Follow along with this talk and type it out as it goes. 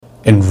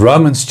In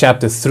Romans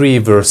chapter 3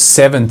 verse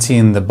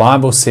 17, the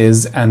Bible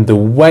says, "And the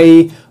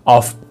way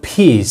of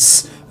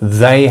peace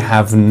they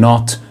have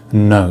not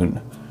known."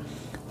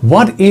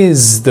 What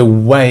is the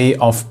way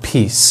of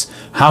peace?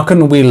 How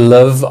can we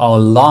live our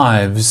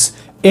lives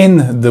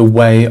in the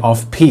way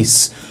of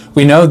peace?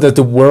 We know that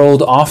the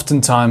world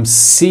oftentimes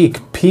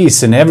seek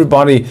peace and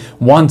everybody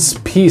wants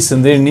peace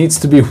and there needs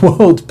to be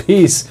world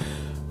peace.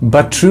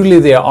 But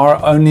truly there are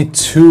only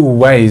two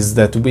ways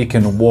that we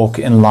can walk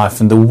in life,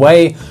 and the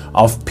way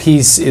of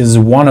peace is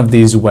one of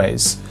these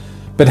ways.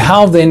 But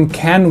how then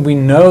can we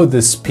know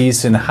this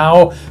peace, and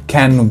how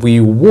can we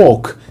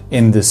walk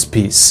in this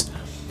peace?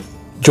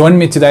 Join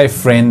me today,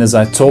 friend, as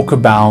I talk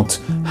about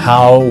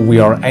how we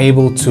are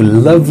able to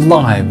live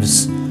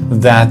lives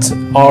that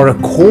are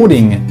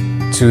according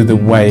to the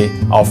way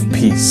of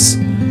peace.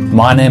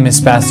 My name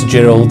is Pastor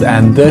Gerald,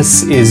 and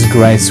this is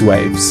Grace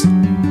Waves.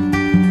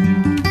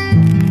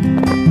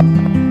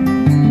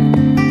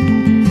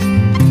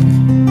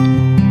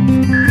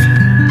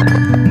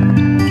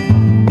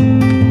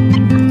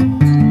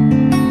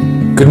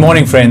 Good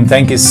morning, friend.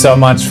 Thank you so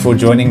much for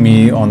joining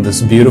me on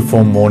this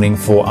beautiful morning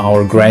for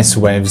our Grace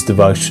Waves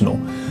devotional.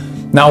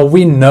 Now,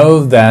 we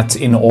know that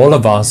in all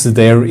of us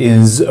there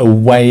is a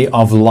way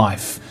of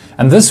life.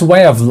 And this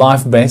way of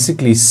life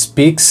basically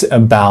speaks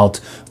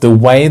about the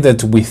way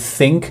that we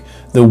think,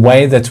 the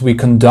way that we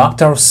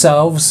conduct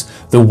ourselves,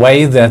 the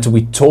way that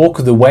we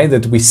talk, the way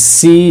that we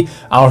see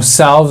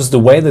ourselves, the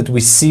way that we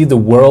see the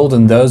world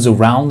and those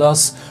around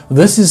us.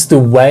 This is the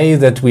way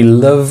that we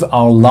live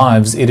our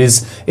lives. It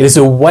is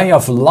a way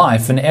of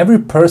life, and every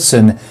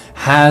person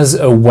has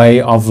a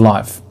way of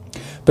life.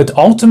 But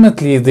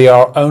ultimately, there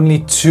are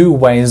only two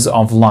ways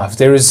of life.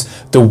 There is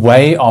the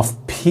way of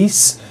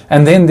peace,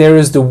 and then there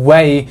is the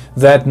way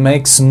that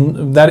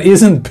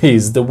isn't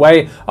peace, the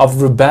way of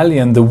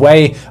rebellion, the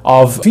way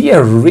of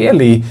fear,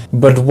 really.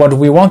 But what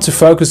we want to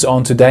focus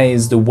on today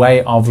is the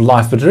way of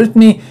life. But let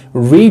me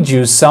read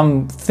you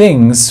some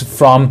things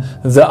from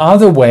the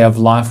other way of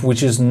life,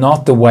 which is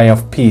not the way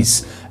of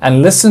peace.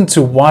 And listen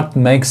to what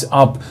makes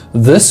up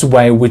this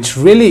way, which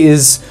really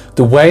is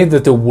the way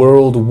that the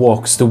world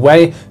walks, the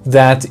way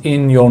that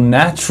in your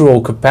natural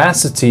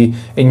capacity,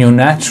 in your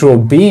natural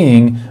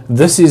being,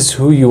 this is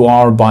who you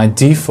are by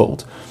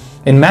default.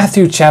 In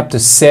Matthew chapter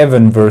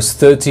 7, verse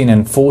 13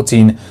 and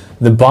 14,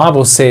 the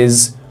Bible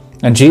says,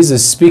 and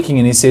Jesus speaking,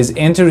 and he says,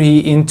 "Enter ye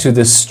into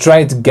the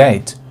straight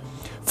gate,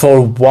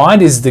 for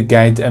wide is the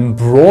gate and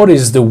broad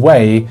is the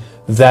way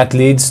that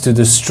leads to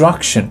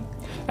destruction,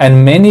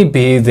 and many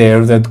be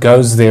there that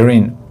goes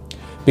therein.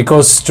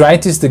 Because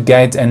straight is the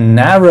gate and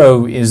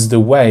narrow is the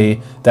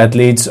way that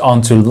leads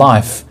unto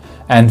life,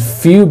 and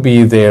few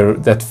be there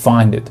that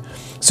find it."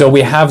 So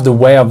we have the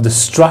way of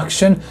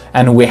destruction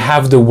and we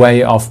have the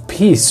way of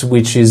peace,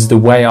 which is the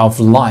way of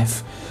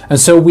life. And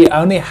so we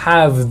only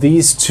have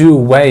these two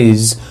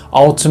ways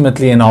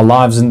ultimately in our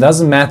lives. And it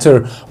doesn't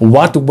matter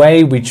what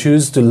way we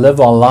choose to live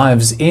our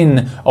lives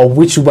in, or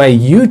which way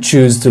you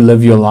choose to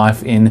live your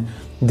life in.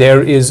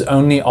 There is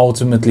only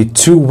ultimately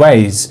two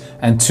ways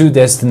and two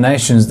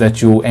destinations that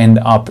you'll end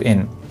up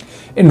in.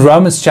 In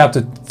Romans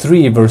chapter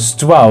 3 verse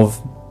 12,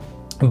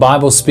 the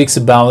Bible speaks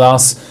about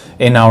us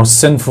in our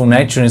sinful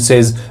nature, and it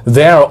says,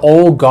 "They are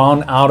all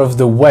gone out of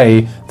the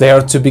way. They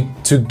are to be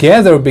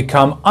together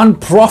become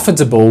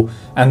unprofitable,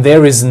 and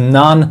there is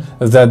none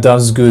that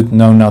does good,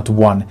 no, not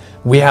one."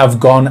 We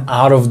have gone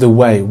out of the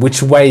way.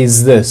 Which way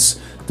is this?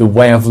 The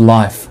way of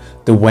life,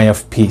 the way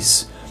of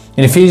peace.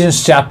 In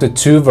Ephesians chapter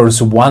 2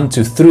 verse 1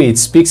 to 3, it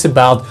speaks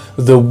about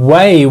the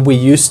way we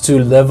used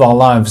to live our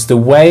lives, the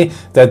way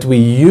that we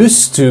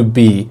used to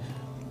be,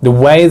 the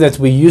way that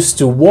we used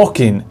to walk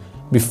in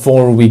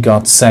before we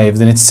got saved.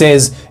 And it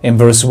says in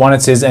verse 1,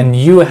 it says, "And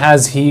you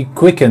has he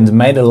quickened,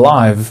 made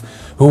alive,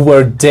 who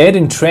were dead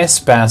in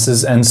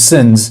trespasses and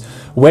sins,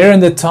 where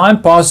in the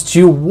time past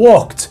you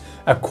walked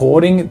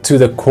according to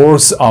the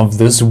course of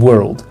this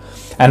world,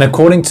 and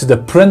according to the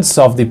prince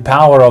of the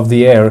power of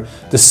the air,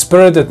 the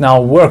spirit that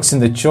now works in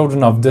the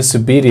children of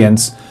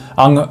disobedience,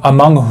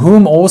 among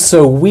whom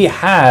also we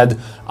had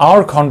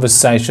our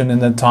conversation in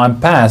the time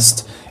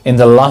past, in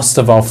the lust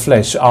of our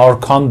flesh." Our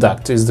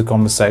conduct is the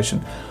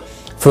conversation.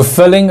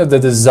 "Fulfilling the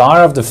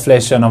desire of the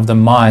flesh and of the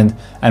mind,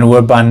 and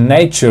were by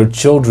nature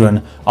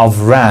children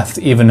of wrath,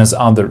 even as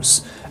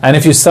others." And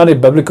if you study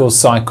biblical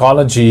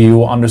psychology, you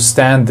will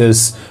understand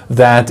this,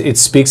 that it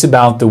speaks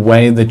about the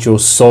way that your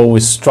soul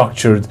is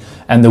structured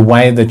and the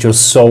way that your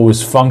soul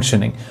is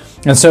functioning.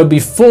 And so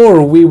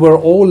before, we were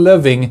all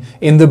living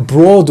in the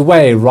broad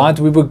way, right?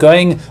 We were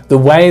going the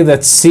way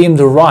that seemed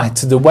right,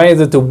 the way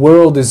that the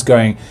world is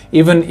going.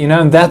 Even,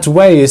 that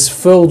way is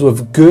filled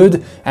with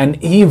good and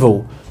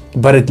evil.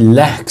 But it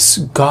lacks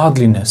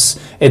godliness.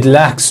 It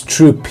lacks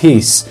true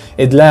peace.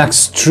 It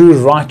lacks true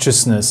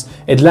righteousness.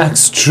 It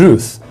lacks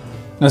truth.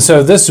 And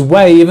so this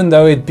way, even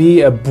though it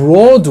be a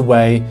broad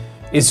way,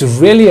 is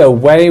really a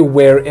way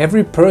where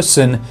every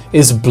person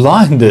is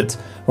blinded.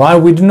 right?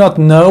 We do not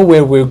know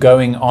where we're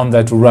going on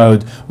that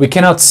road. We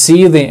cannot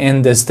see the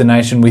end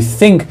destination. We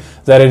think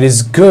that it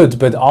is good,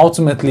 but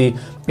ultimately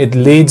it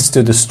leads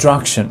to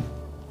destruction.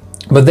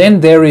 But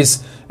then there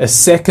is a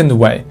second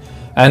way.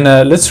 And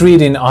let's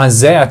read in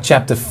Isaiah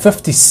chapter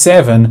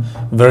 57,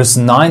 verse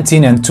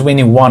 19 and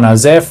 21.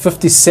 Isaiah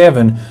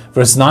 57,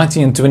 verse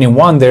 19 and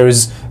 21, there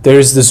is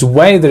this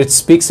way that it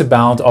speaks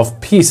about of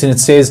peace. And it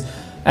says,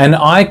 "And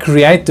I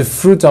create the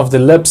fruit of the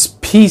lips,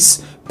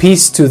 peace,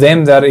 peace to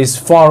them that is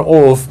far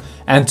off,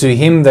 and to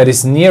him that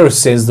is near,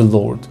 says the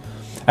Lord.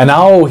 And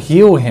I will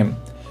heal him.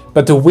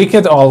 But the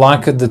wicked are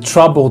like the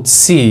troubled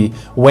sea,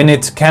 when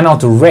it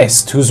cannot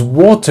rest, whose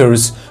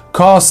waters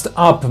cast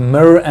up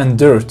myrrh and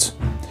dirt.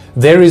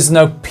 There is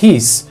no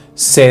peace,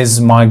 says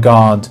my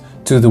God,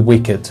 to the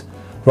wicked."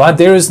 Right?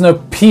 There is no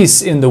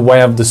peace in the way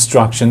of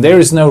destruction. There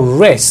is no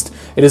rest.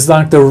 It is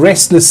like the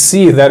restless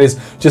sea that is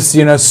just,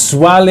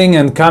 swelling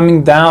and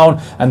coming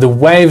down, and the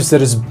waves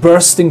that is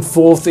bursting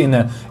forth in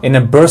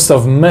a burst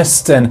of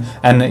mist and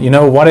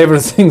whatever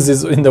things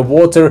is in the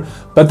water.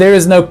 But there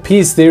is no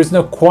peace. There is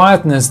no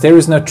quietness. There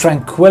is no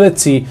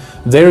tranquility.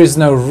 There is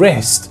no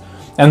rest.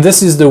 And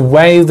this is the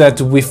way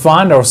that we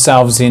find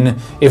ourselves in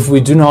if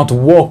we do not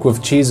walk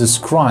with Jesus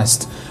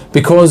Christ.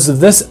 Because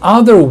this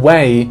other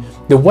way,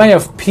 the way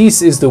of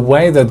peace, is the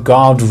way that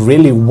God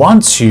really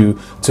wants you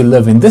to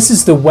live in. This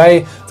is the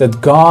way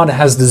that God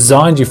has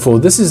designed you for.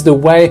 This is the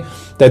way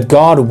that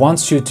God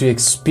wants you to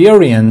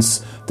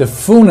experience the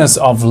fullness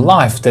of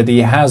life that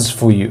He has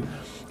for you.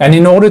 And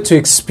in order to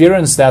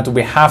experience that,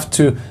 we have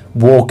to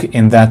walk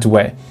in that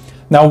way.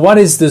 Now, what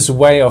is this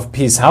way of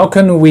peace? How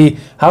can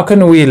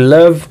we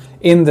live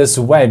in this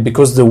way?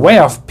 Because the way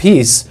of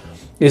peace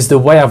is the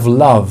way of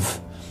love.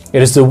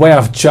 It is the way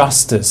of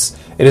justice.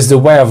 It is the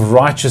way of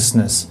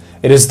righteousness.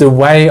 It is the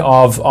way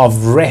of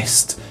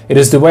rest. It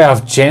is the way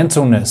of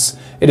gentleness.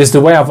 It is the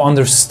way of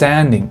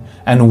understanding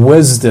and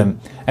wisdom.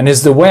 And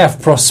it's the way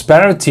of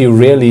prosperity,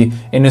 really,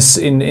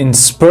 in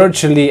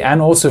spiritually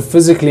and also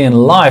physically in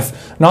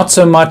life. Not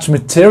so much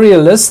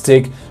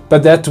materialistic,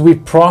 but that we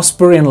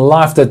prosper in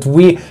life, that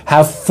we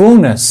have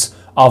fullness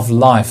of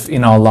life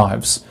in our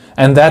lives.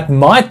 And that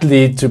might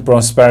lead to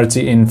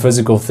prosperity in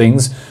physical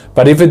things.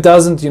 But if it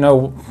doesn't,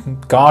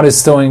 God is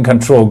still in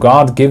control.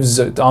 God gives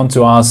it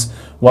unto us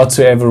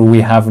whatsoever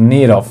we have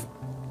need of.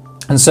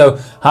 And so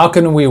how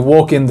can we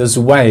walk in this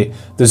way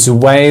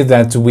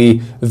that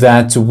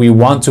we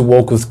want to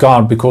walk with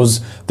God?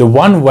 Because the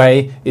one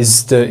way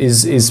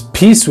is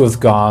peace with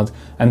God,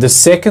 and the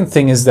second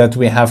thing is that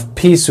we have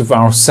peace with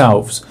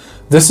ourselves.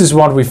 This is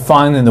what we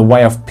find in the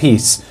way of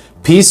peace.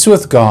 Peace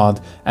with God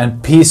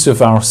and peace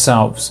with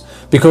ourselves.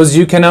 Because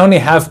you can only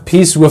have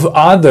peace with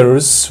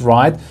others,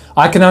 right?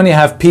 I can only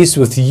have peace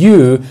with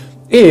you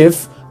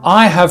if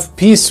I have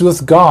peace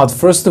with God,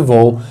 first of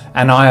all,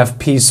 and I have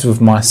peace with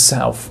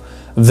myself.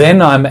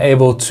 Then I'm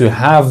able to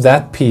have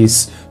that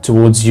peace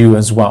towards you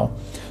as well.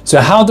 So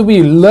how do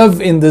we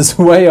live in this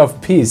way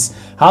of peace?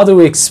 How do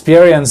we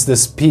experience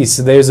this peace?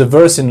 There's a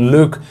verse in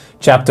Luke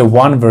chapter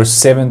 1, verse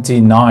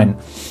 79.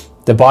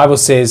 The Bible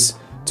says,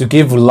 "To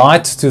give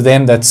light to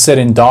them that sit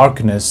in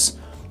darkness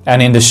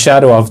and in the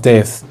shadow of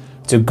death,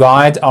 to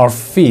guide our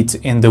feet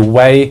in the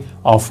way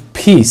of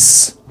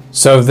peace."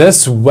 So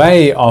this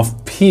way of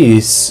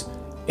peace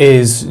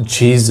is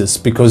Jesus,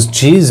 because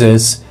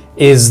Jesus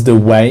is the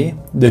way,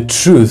 the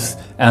truth,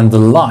 and the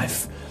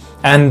life.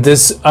 And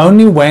this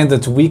only way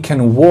that we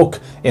can walk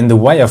in the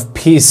way of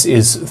peace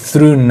is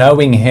through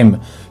knowing Him.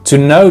 To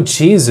know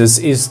Jesus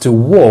is to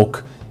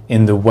walk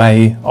in the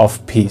way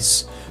of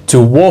peace. To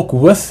walk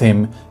with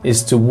Him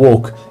is to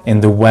walk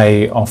in the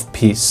way of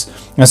peace.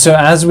 And so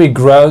as we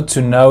grow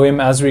to know Him,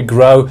 as we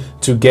grow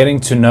to getting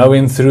to know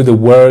Him through the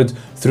Word,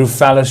 through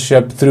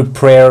fellowship, through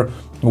prayer,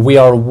 we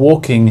are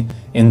walking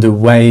in the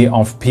way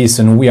of peace,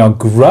 and we are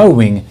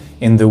growing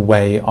in the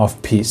way of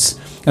peace.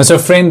 And so,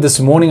 friend, this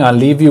morning I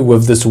leave you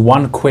with this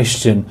one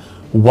question.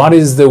 What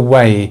is the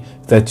way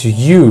that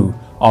you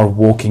are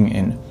walking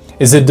in?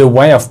 Is it the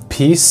way of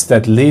peace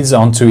that leads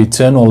on to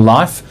eternal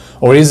life?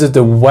 Or is it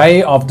the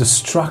way of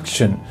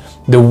destruction,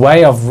 the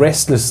way of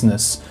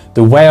restlessness,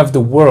 the way of the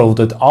world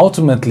that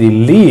ultimately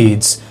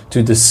leads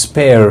to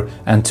despair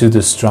and to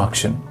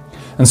destruction?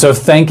 And so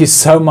thank you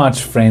so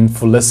much, friend,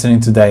 for listening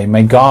today.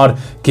 May God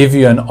give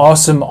you an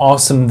awesome,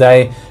 awesome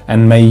day,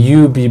 and may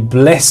you be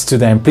blessed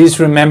today. And please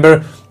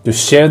remember to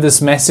share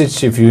this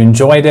message if you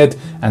enjoyed it,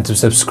 and to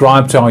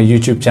subscribe to our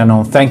YouTube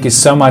channel. Thank you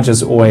so much,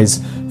 as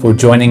always, for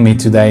joining me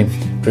today.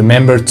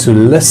 Remember to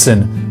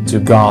listen to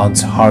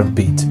God's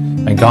heartbeat.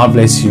 May God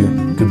bless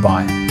you.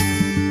 Goodbye.